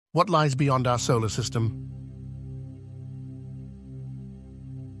What lies beyond our solar system?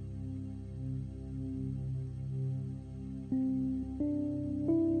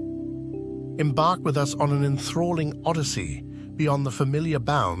 Embark with us on an enthralling odyssey beyond the familiar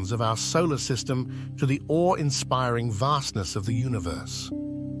bounds of our solar system to the awe-inspiring vastness of the universe.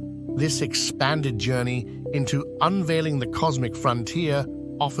 This expanded journey into Unveiling the Cosmic Frontier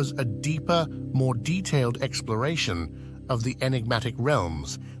offers a deeper, more detailed exploration of the enigmatic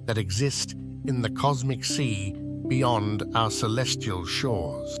realms that exist in the cosmic sea beyond our celestial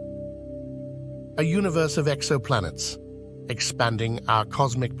shores. A universe of exoplanets, expanding our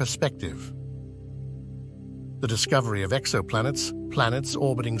cosmic perspective. The discovery of exoplanets, planets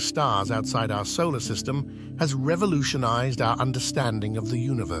orbiting stars outside our solar system, has revolutionized our understanding of the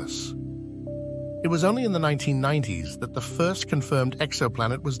universe. It was only in the 1990s that the first confirmed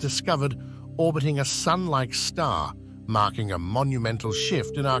exoplanet was discovered orbiting a sun-like star, marking a monumental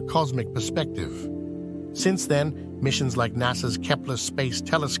shift in our cosmic perspective. Since then, missions like NASA's Kepler Space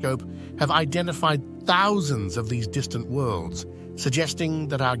Telescope have identified thousands of these distant worlds, suggesting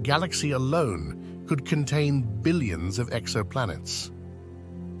that our galaxy alone could contain billions of exoplanets.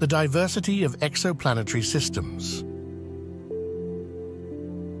 The diversity of exoplanetary systems.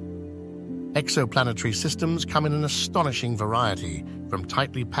 Exoplanetary systems come in an astonishing variety, from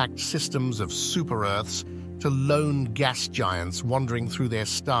tightly packed systems of super-Earths to lone gas giants wandering through their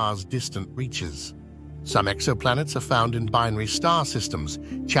stars' distant reaches. Some exoplanets are found in binary star systems,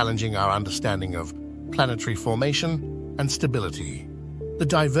 challenging our understanding of planetary formation and stability. The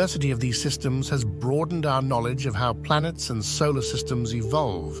diversity of these systems has broadened our knowledge of how planets and solar systems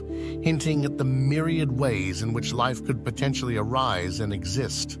evolve, hinting at the myriad ways in which life could potentially arise and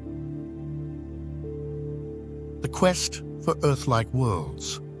exist. The quest for Earth-like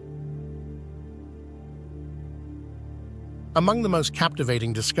worlds. Among the most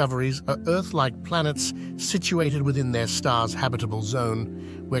captivating discoveries are Earth-like planets situated within their star's habitable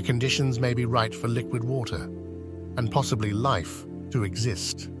zone, where conditions may be right for liquid water, and possibly life, to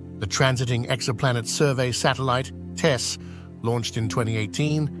exist. The Transiting Exoplanet Survey satellite, TESS, launched in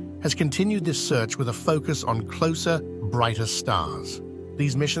 2018, has continued this search with a focus on closer, brighter stars.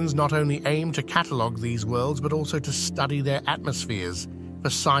 These missions not only aim to catalog these worlds, but also to study their atmospheres for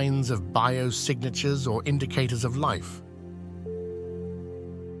signs of biosignatures or indicators of life.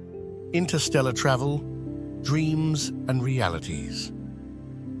 Interstellar travel, dreams and realities.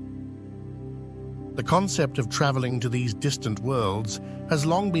 The concept of traveling to these distant worlds has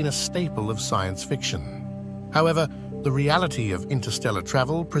long been a staple of science fiction. However, the reality of interstellar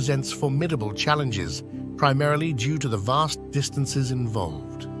travel presents formidable challenges, primarily due to the vast distances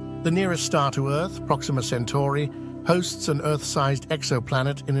involved. The nearest star to Earth, Proxima Centauri, hosts an Earth-sized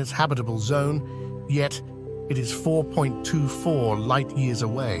exoplanet in its habitable zone, yet it is 4.24 light-years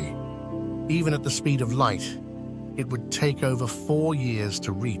away. Even at the speed of light, it would take over 4 years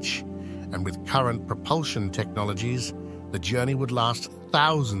to reach, and with current propulsion technologies, the journey would last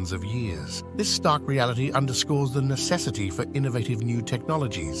thousands of years. This stark reality underscores the necessity for innovative new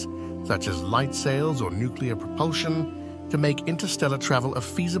technologies, such as light sails or nuclear propulsion, to make interstellar travel a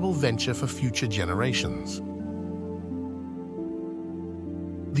feasible venture for future generations.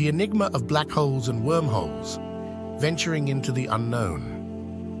 The enigma of black holes and wormholes, venturing into the unknown.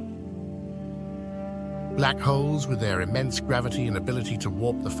 Black holes, with their immense gravity and ability to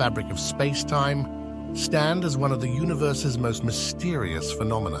warp the fabric of space-time, stand as one of the universe's most mysterious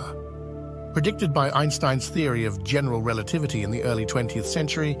phenomena. Predicted by Einstein's theory of general relativity in the early 20th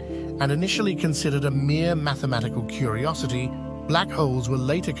century, and initially considered a mere mathematical curiosity, black holes were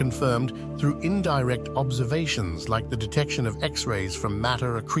later confirmed through indirect observations like the detection of X-rays from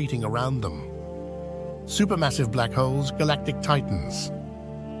matter accreting around them. Supermassive black holes, galactic titans.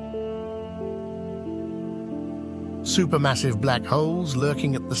 Supermassive black holes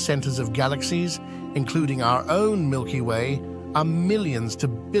lurking at the centers of galaxies, including our own Milky Way, are millions to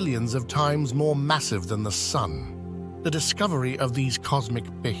billions of times more massive than the Sun. The discovery of these cosmic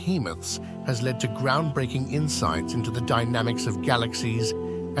behemoths has led to groundbreaking insights into the dynamics of galaxies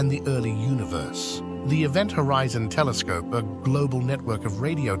and the early universe. The Event Horizon Telescope, a global network of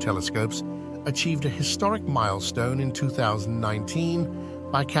radio telescopes, achieved a historic milestone in 2019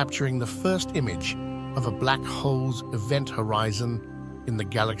 by capturing the first image of a black hole's event horizon in the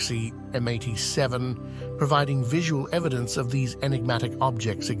galaxy M87, providing visual evidence of these enigmatic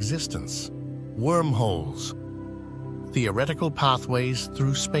objects' existence. Wormholes, theoretical pathways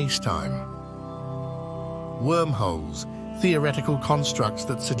through space-time. Wormholes, theoretical constructs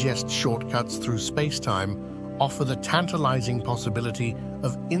that suggest shortcuts through space-time, offer the tantalizing possibility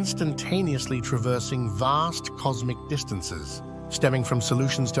of instantaneously traversing vast cosmic distances. Stemming from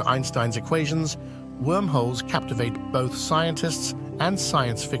solutions to Einstein's equations, wormholes captivate both scientists and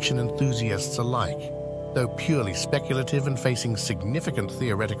science fiction enthusiasts alike. Though purely speculative and facing significant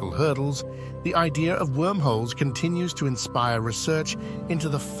theoretical hurdles, the idea of wormholes continues to inspire research into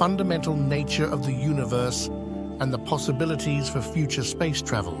the fundamental nature of the universe and the possibilities for future space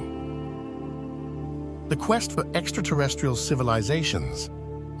travel. The quest for extraterrestrial civilizations.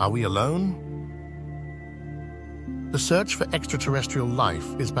 Are we alone? The search for extraterrestrial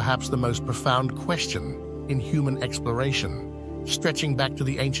life is perhaps the most profound question in human exploration, stretching back to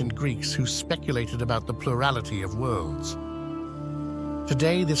the ancient Greeks who speculated about the plurality of worlds.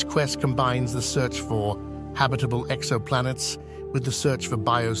 Today, this quest combines the search for habitable exoplanets with the search for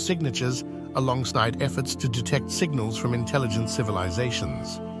biosignatures alongside efforts to detect signals from intelligent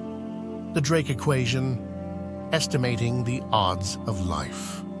civilizations. The Drake equation, estimating the odds of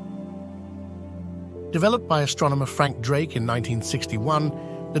life. Developed by astronomer Frank Drake in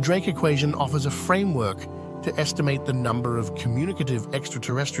 1961, the Drake equation offers a framework to estimate the number of communicative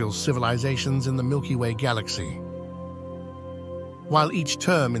extraterrestrial civilizations in the Milky Way galaxy. While each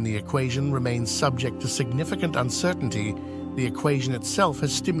term in the equation remains subject to significant uncertainty, the equation itself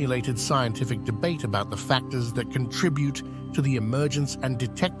has stimulated scientific debate about the factors that contribute to the emergence and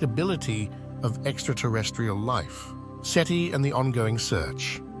detectability of extraterrestrial life. SETI and the ongoing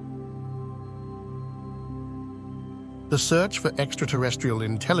search. The search for extraterrestrial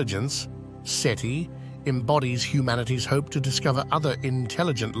intelligence, SETI, embodies humanity's hope to discover other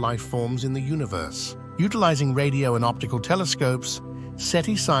intelligent life forms in the universe. Utilizing radio and optical telescopes,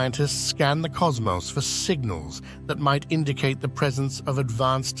 SETI scientists scan the cosmos for signals that might indicate the presence of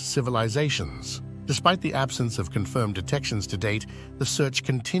advanced civilizations. Despite the absence of confirmed detections to date, the search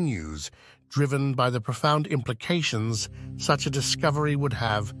continues, driven by the profound implications such a discovery would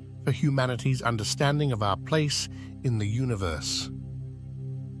have for humanity's understanding of our place in the universe.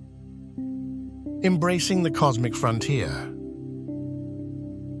 Embracing the Cosmic Frontier.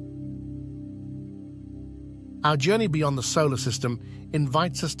 Our journey beyond the solar system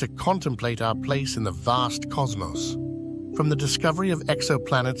invites us to contemplate our place in the vast cosmos. From the discovery of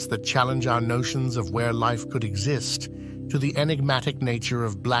exoplanets that challenge our notions of where life could exist, to the enigmatic nature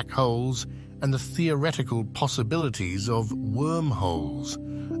of black holes and the theoretical possibilities of wormholes,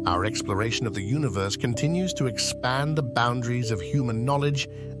 our exploration of the universe continues to expand the boundaries of human knowledge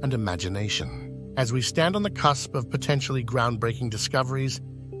and imagination. As we stand on the cusp of potentially groundbreaking discoveries,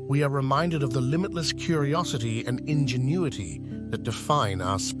 we are reminded of the limitless curiosity and ingenuity that define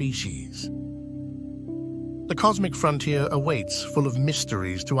our species. The cosmic frontier awaits, full of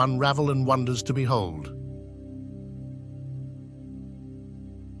mysteries to unravel and wonders to behold.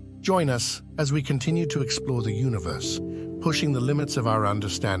 Join us as we continue to explore the universe, pushing the limits of our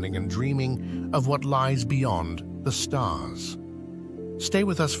understanding and dreaming of what lies beyond the stars. Stay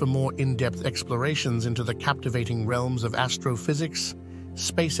with us for more in-depth explorations into the captivating realms of astrophysics,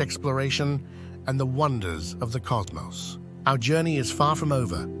 space exploration, and the wonders of the cosmos. Our journey is far from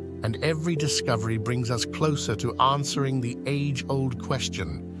over, and every discovery brings us closer to answering the age-old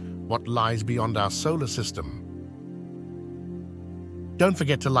question, what lies beyond our solar system? Don't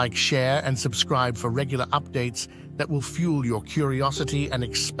forget to like, share, and subscribe for regular updates that will fuel your curiosity and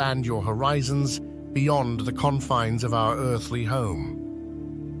expand your horizons beyond the confines of our earthly home.